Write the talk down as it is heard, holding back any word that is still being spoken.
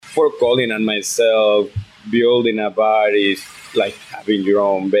for Collin and myself, building a bar is like having your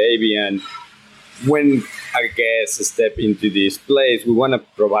own baby. And when our guests step into this place, we want to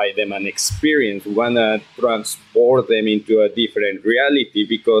provide them an experience. We want to transport them into a different reality,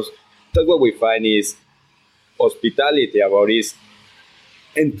 because that's what we find is hospitality about is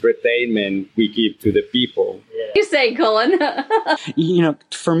entertainment we give to the people. Yeah. You say, Cullen.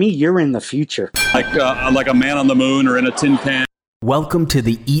 For me, you're in the future. Like a man on the moon or in a tin can. Welcome to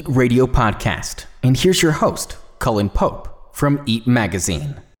the Eat Radio Podcast. And here's your host, Cullen Pope from Eat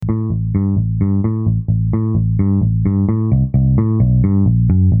Magazine.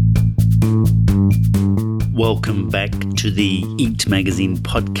 Welcome back to the Eat Magazine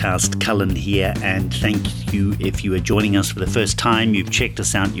podcast. Cullen here, and thank you if you are joining us for the first time. You've checked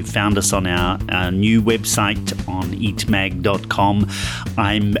us out, you've found us on our new website on eatmag.com.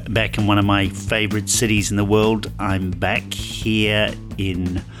 I'm back in one of my favorite cities in the world. I'm back here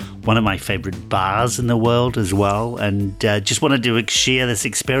in one of my favorite bars in the world as well, and just wanted to share this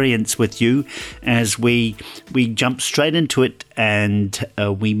experience with you as we jump straight into it, and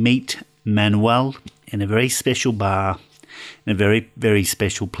we meet Manuel in a very special bar, in a very, very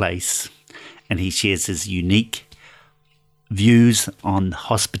special place. And he shares his unique views on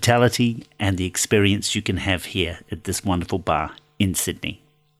hospitality and the experience you can have here at this wonderful bar in Sydney.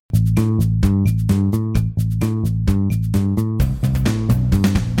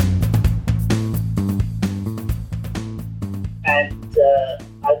 And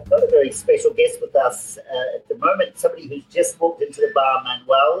I've got a very special guest with us at the moment, somebody who's just walked into the bar,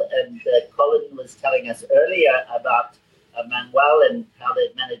 Manuel, and Collin was telling us earlier about Manuel and how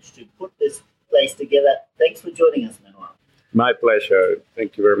they've managed to put this place together. Thanks for joining us, Manuel. My pleasure.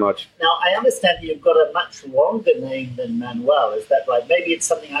 Thank you very much. Now, I understand you've got a much longer name than Manuel, is that right? Maybe it's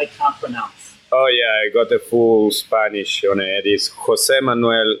something I can't pronounce. Oh, yeah, I got the full Spanish on it. It's Jose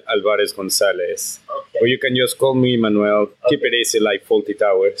Manuel Alvarez Gonzalez. Okay. Or you can just call me Manuel. Okay. Keep it easy like Fawlty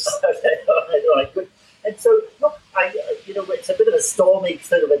Towers. Okay, all right, good. And so, look, it's a bit of a stormy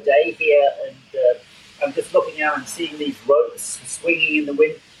sort of a day here, and I'm just looking out and seeing these ropes swinging in the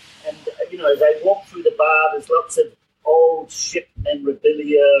wind. And, as I walk through the bar, there's lots of old ship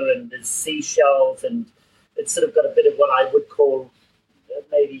memorabilia, and there's seashells, and it's sort of got a bit of what I would call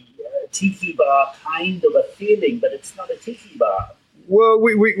maybe a tiki bar kind of a feeling, but it's not a tiki bar. Well,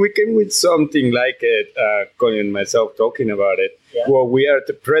 we came with something like it, Collin and myself talking about it. Yeah. Well, we are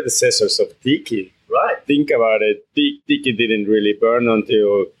the predecessors of Tiki. Right. Think about it. Tiki didn't really burn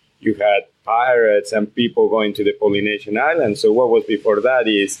until you had pirates and people going to the Polynesian islands. So what was before that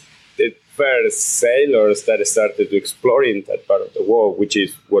is the first sailors that started to explore in that part of the world, which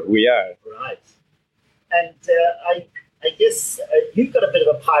is what we are. Right. And I guess you've got a bit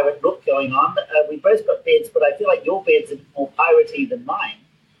of a pirate look going on. We both got beards, but I feel like your beard's more piratey than mine.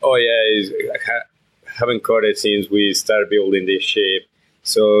 Oh, yeah. I haven't cut it since we started building this ship.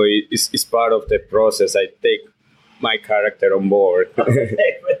 So it's part of the process. I take my character on board.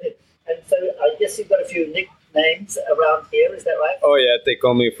 Okay, brilliant. And so I guess you've got a few nicknames around here, is that right? Oh, yeah. They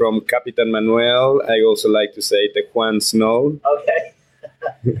call me from Capitan Manuel. I also like to say the Juan Snow. Okay.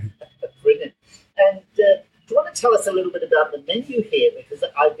 Brilliant. And do you want to tell us a little bit about the menu here? Because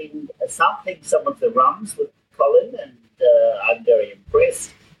I've been sampling some of the rums with Collin, and I'm very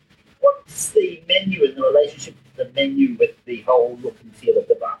impressed. What's the menu and the relationship of the menu with the whole look and feel of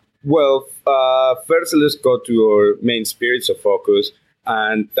the bar? Well, first let's go to our main spirits of focus,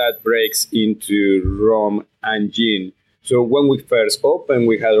 and that breaks into rum and gin. So when we first opened,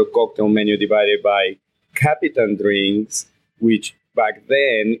 we had our cocktail menu divided by Capitan drinks, which back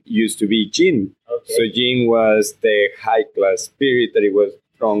then used to be gin. Okay. So gin was the high-class spirit that it was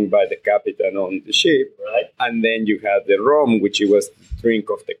drunk by the captain on the ship. Right. And then you had the rum, which it was the drink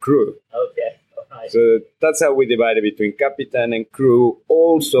of the crew. Okay. Right. So that's how we divided between captain and crew.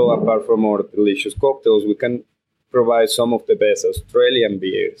 Also, apart from our delicious cocktails, we can provide some of the best Australian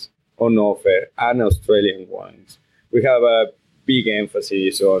beers on offer and Australian wines. We have a big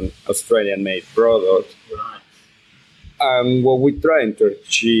emphasis on Australian-made products. Right. And what we're trying to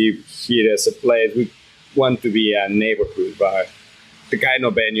achieve here as a place, we want to be a neighborhood bar. The kind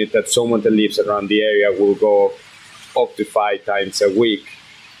of venue that someone that lives around the area will go up to 5 times a week.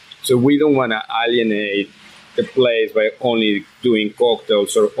 So we don't want to alienate the place by only doing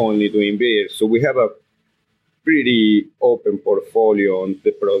cocktails or only doing beer. So we have a pretty open portfolio on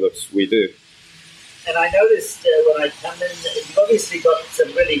the products we do. And I noticed when I come in, you've obviously got some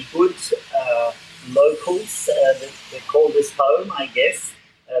really good locals that call this home, I guess,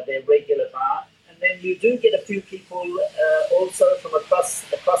 their regular bar. And then you do get a few people also from across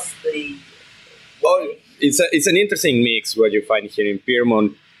the... Oh, it's an interesting mix what you find here in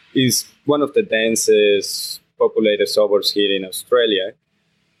Pyrmont. It's one of the densest populated suburbs here in Australia.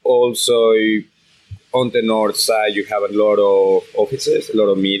 Also, on the north side, you have a lot of offices, a lot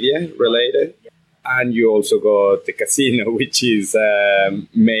of media related. And you also got the casino, which is a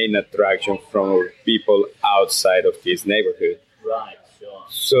main attraction from people outside of this neighborhood. Right, sure.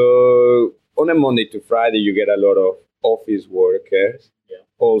 So on a Monday to Friday, you get a lot of office workers. Yeah.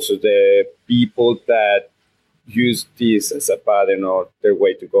 Also, the people that use this as a pattern or their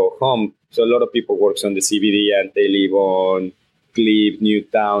way to go home. So a lot of people works on the CBD and they live on Glebe,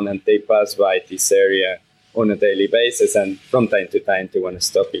 Newtown, and they pass by this area on a daily basis, and from time to time they want to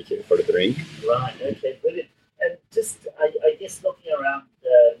stop in here for a drink. Right, okay, brilliant. And just, I guess, looking around,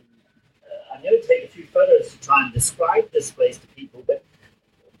 I'm going to take a few photos to try and describe this place to people, but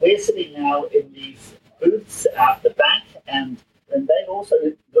we're sitting now in these booths out the back, and they've also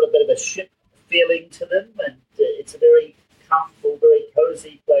got a bit of a ship feeling to them, and it's a very comfortable, very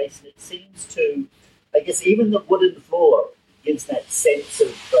cozy place, and it seems to, I guess, even the wooden floor gives that sense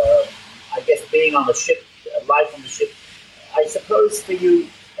of, I guess, being on a ship, life on the ship. I suppose for you,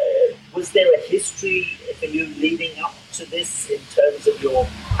 was there a history for you leading up to this in terms of your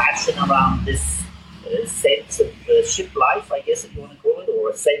passion around this sense of ship life, I guess, if you want to call it, or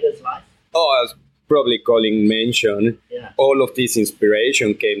a sailor's life? Oh, as probably Collin mentioned, all of this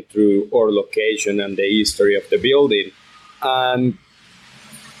inspiration came through our location and the history of the building. And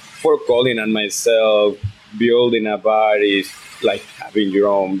for Collin and myself, building a bar is like having your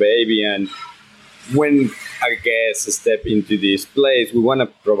own baby. And when our guests step into this place, we want to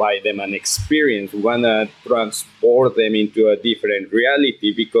provide them an experience. We want to transport them into a different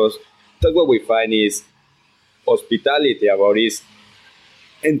reality, because that's what we find is hospitality about is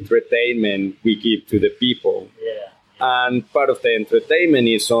entertainment we give to the people. Yeah. And part of the entertainment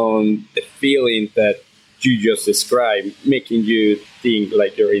is on the feeling that you just described, making you think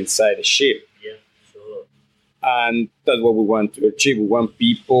like you're inside a ship. Yeah, sure. And that's what we want to achieve. We want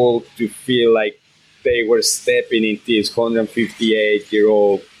people to feel like they were stepping into this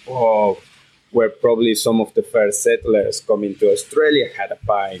 158-year-old pub where probably some of the first settlers coming to Australia had a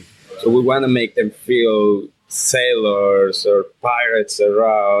pint. Right. So we want to make them feel sailors or pirates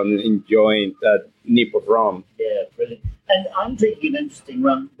around enjoying that nip of rum. Yeah, brilliant. And I'm drinking an interesting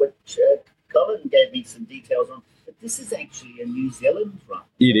rum, which Cullen gave me some details on. But this is actually a New Zealand rum.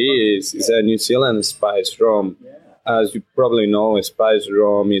 It is. It's a New Zealand spiced rum. Yeah. As you probably know, spiced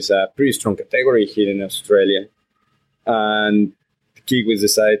rum is a pretty strong category here in Australia. And the Kiwis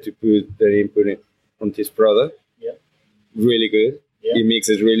decided to put their input on this product. Yeah. Really good. Yeah. It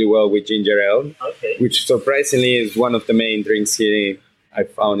mixes really well with ginger ale, which surprisingly is one of the main drinks here I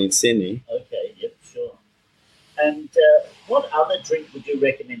found in Sydney. Okay, yep, sure. And what other drink would you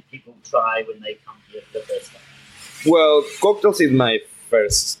recommend people try when they come here for the first time? Well, cocktails is my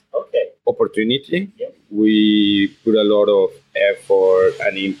first opportunity. Yep. We put a lot of effort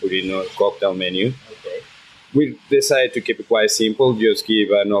and input in our cocktail menu. Okay. We decided to keep it quite simple, just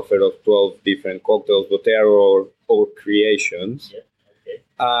give an offer of 12 different cocktails, but they are all creations. Yep. Okay.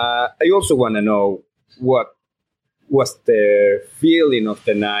 I also want to know what was their feeling of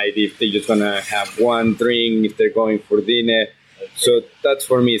the night, if they're just going to have one drink, if they're going for dinner. Okay. So that's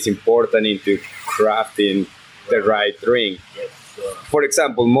for me, it's important into crafting the right drink. Yes, sure. For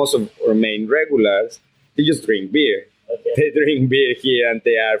example, most of our main regulars, they just drink beer. Okay. They drink beer here and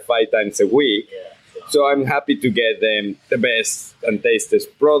they are 5 times a week. Yeah, sure. So I'm happy to get them the best and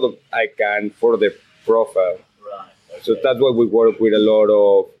tastiest product I can for the profile. Right. Okay. So that's why we work with a lot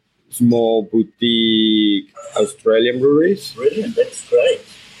of small boutique Australian breweries. Brilliant, that's great.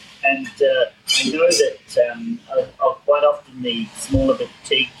 And I know that quite often the smaller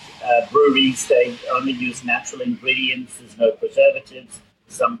boutique breweries, they only use natural ingredients, there's no preservatives.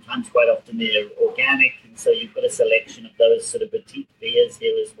 Sometimes, quite often, they're organic, and so you've got a selection of those sort of boutique beers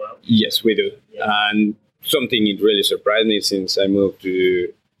here as well. Yes, we do. Yeah. And something it really surprised me since I moved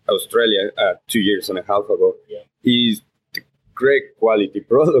to Australia 2 years and a half ago is the great quality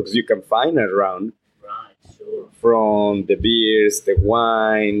products you can find around. Right, sure. From the beers, the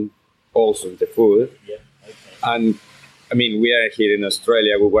wine, also the food. Yeah, okay. And, I mean, we are here in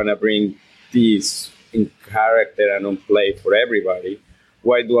Australia. We want to bring this in character and on play for everybody.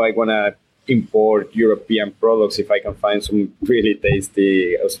 Why do I want to import European products if I can find some really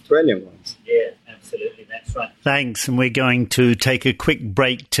tasty Australian ones? Yeah, absolutely. That's right. Thanks. And we're going to take a quick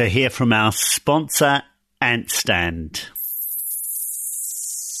break to hear from our sponsor, Ant Stand.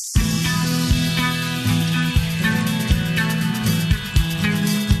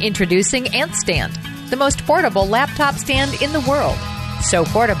 Introducing Ant Stand, the most portable laptop stand in the world. So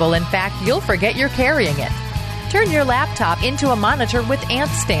portable, in fact, you'll forget you're carrying it. Turn your laptop into a monitor with Ant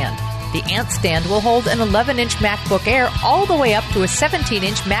Stand. The Ant Stand will hold an 11-inch MacBook Air all the way up to a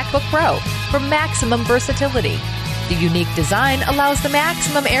 17-inch MacBook Pro for maximum versatility. The unique design allows the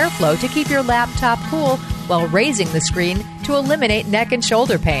maximum airflow to keep your laptop cool while raising the screen to eliminate neck and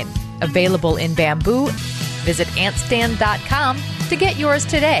shoulder pain. Available in bamboo. Visit antstand.com to get yours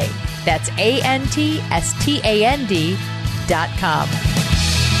today. That's ANTSTAND.com.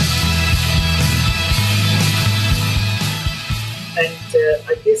 And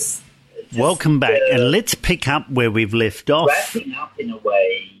I guess... Welcome back, and let's pick up where we've left off. Wrapping up in a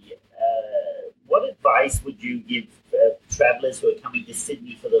way, what advice would you give travellers who are coming to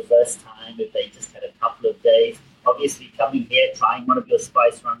Sydney for the first time if they just had a couple of days? Obviously, coming here, trying one of your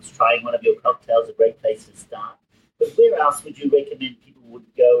spice rums, trying one of your cocktails, a great place to start. But where else would you recommend people would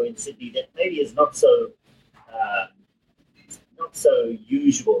go in Sydney that maybe is not so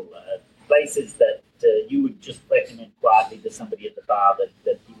usual? Places that you would just recommend quietly to somebody at the bar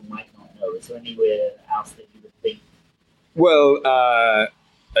that people might not know. Is there anywhere else that you would think? Well, I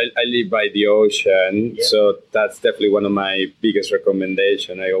live by the ocean, so that's definitely one of my biggest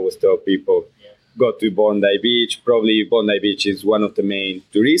recommendations. I always tell people, go to Bondi Beach. Probably Bondi Beach is one of the main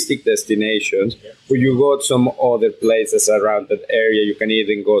touristic destinations. But you go to some other places around that area. You can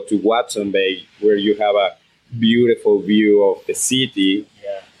even go to Watson Bay, where you have a beautiful view of the city.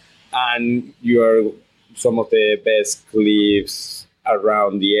 And you are some of the best cliffs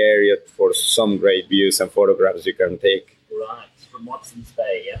around the area for some great views and photographs you can take. Right, from Watson's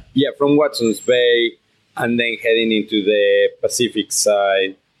Bay, Yeah, from Watson's Bay, and then heading into the Pacific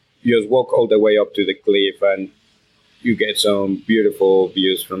side. You just walk all the way up to the cliff, and you get some beautiful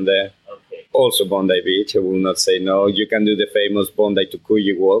views from there. Okay. Also Bondi Beach, I will not say no. You can do the famous Bondi to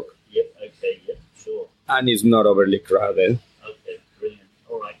Coogee walk. Sure. And it's not overly crowded. Okay, brilliant.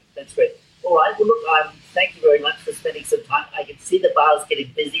 All right, that's great. All right, well, look, thank you very much for spending some time. I can see the bar's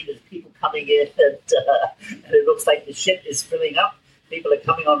getting busy. There's people coming in, and it looks like the ship is filling up. People are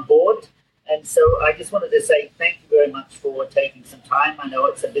coming on board. And so I just wanted to say thank you very much for taking some time. I know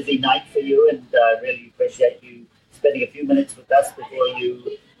it's a busy night for you, and I really appreciate you spending a few minutes with us before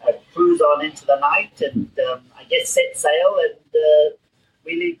you cruise on into the night and I guess set sail and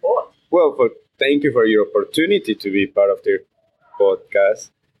we leave port. Well, thank you for your opportunity to be part of the podcast.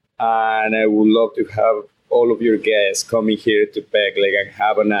 And I would love to have all of your guests coming here to Pegleg and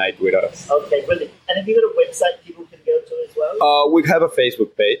have a night with us. Okay, brilliant. And have you got a website people can go to as well? We have a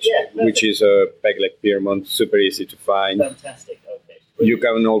Facebook page, which is Pegleg Pyrmont, super easy to find. Fantastic, okay. Brilliant. You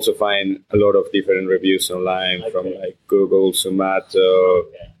can also find a lot of different reviews online from like Google, Sumato,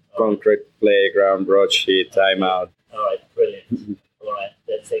 Concrete Playground, Broadsheet, Time Out. All right, brilliant. All right,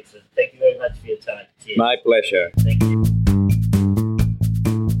 that's excellent. Thank you very much for your time. Cheers. My pleasure. Thank you.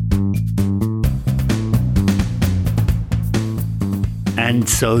 And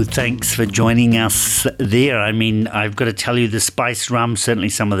so thanks for joining us there. I mean, I've got to tell you, the spiced rum, certainly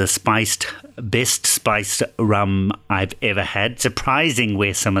some of the best spiced rum I've ever had. Surprising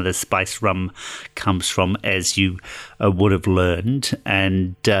where some of the spiced rum comes from, as you would have learned.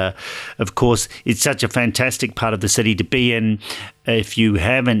 And of course, it's such a fantastic part of the city to be in. If you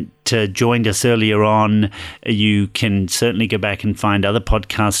haven't joined us earlier on, you can certainly go back and find other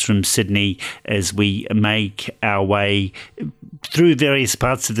podcasts from Sydney as we make our way through various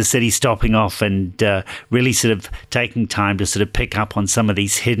parts of the city, stopping off and really sort of taking time to sort of pick up on some of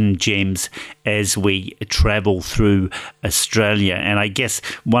these hidden gems as we travel through Australia. And I guess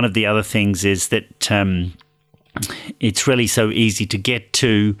one of the other things is that it's really so easy to get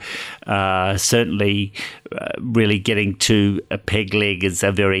to. Certainly, really getting to Pegleg is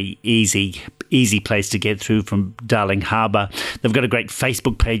a very easy place to get through from Darling Harbour. They've got a great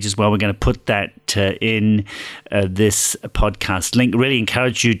Facebook page as well. We're going to put that in this podcast link. Really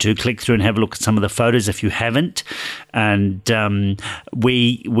encourage you to click through and have a look at some of the photos if you haven't. And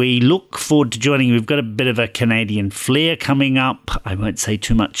we look forward to joining you. We've got a bit of a Canadian flair coming up. I won't say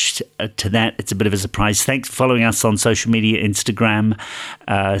too much to that. It's a bit of a surprise. Thanks for following us on social media. Instagram,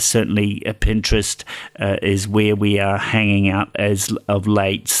 certainly Pinterest is where we are hanging out as of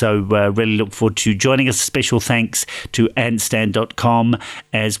late. So really look forward to joining us. Special thanks to antstand.com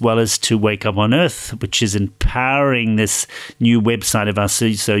as well as to Wake Up on Earth, which is empowering this new website of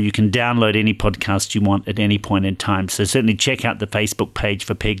ours, so you can download any podcast you want at any point in time. So certainly check out the Facebook page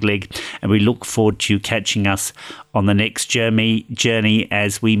for Pegleg, and we look forward to you catching us on the next journey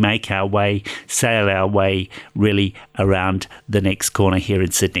as we make our way, sail our way really around the next corner here in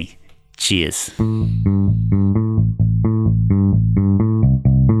Sydney. Cheers.